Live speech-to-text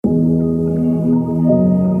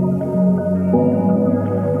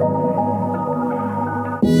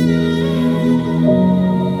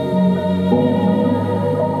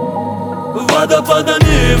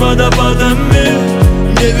Водопадами, водопадами,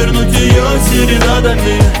 не вернуть ее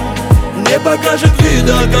серенадами. Не покажет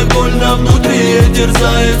вида, как больно внутри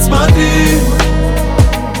терзает, смотри.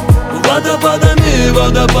 Водопадами,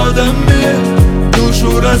 водопадами,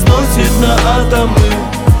 душу разносит на атомы.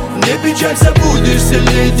 Не печалься, будешь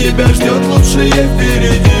сильнее, тебя ждет лучшее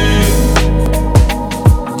впереди.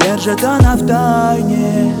 Держит она в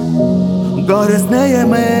тайне горестные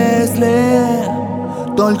мысли,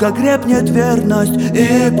 только крепнет верность,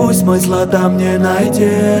 и пусть смысла там не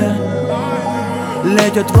найти.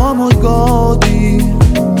 Летят в омут годы,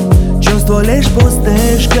 чувство лишь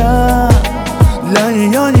пустышка. Для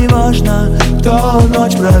нее не важно, кто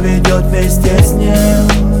ночь проведет вместе с ним.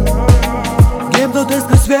 Гибнут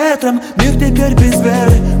искры с ветром, мир теперь без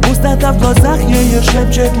веры. Пустота в глазах ее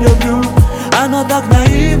шепчет «люблю». Она так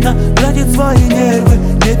наивно тратит свои нервы.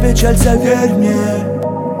 Не печалься, верь мне.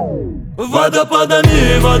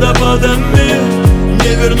 Водопадами, водопадами,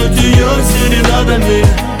 не вернуть ее серенадами.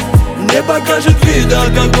 Не покажет вида,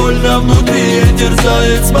 как больно внутри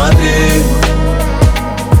терзает, смотри.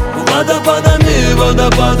 Водопадами,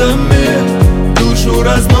 водопадами, душу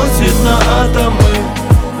разносит на атомы.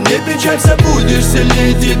 Не печалься, будешь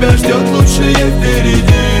сильнее, тебя ждет лучшее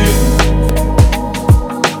впереди.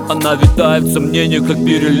 Она витает в сомнениях, как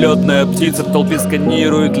перелетная птица. В толпе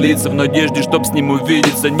сканирует лица в надежде, чтоб с ним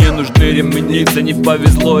увидеться. Не нужны ремениться, не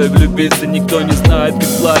повезло и влюбиться. Никто не знает, как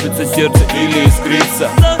плавится сердце или искрится.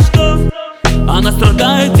 Она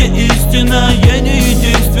страдает, где истина, ей не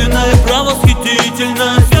единственное право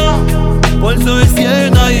восхитительность. Пользуясь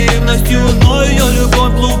ею наивностью, но ее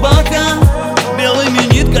любовь глубока. Белыми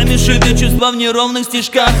нитками шиты чувства в неровных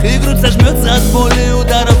стежках. И грудь сожмется от боли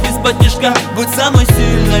ударов из-под тишка. Будь самой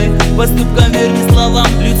сильной, поступком верь не словам,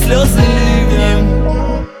 лить слезы ливнем.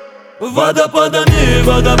 Водопадами,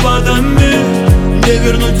 водопадами, не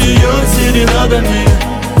вернуть ее серенадами.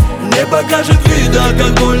 Не покажет вида,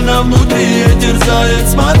 как больно внутри терзает,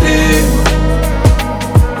 смотри.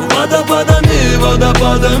 Водопадами,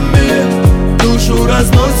 водопадами, душу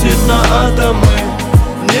разносит на атомы.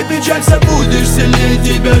 Не печалься, будешь сильнее,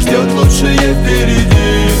 тебя ждет лучшее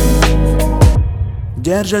впереди.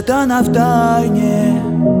 Держит она в тайне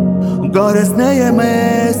горестные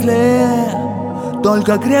мысли,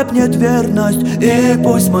 только крепнет верность, и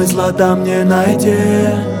пусть смысла там не найти.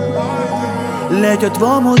 Летят в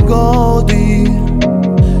омут годы,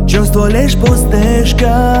 чувство лишь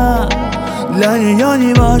пустышка. Для нее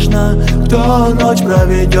не важно, кто ночь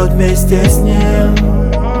проведет вместе с ним.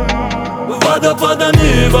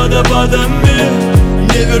 Водопадами, водопадами,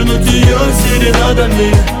 не вернуть ее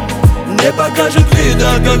серенадами. Не покажет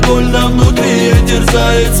вида, как больно внутри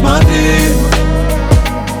терзает, смотри.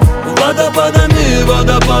 Водопадами,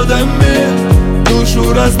 водопадами,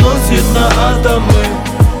 душу разносит на атомы.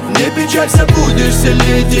 Не печалься, будешь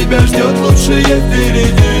сильнее, тебя ждет лучшее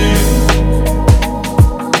впереди.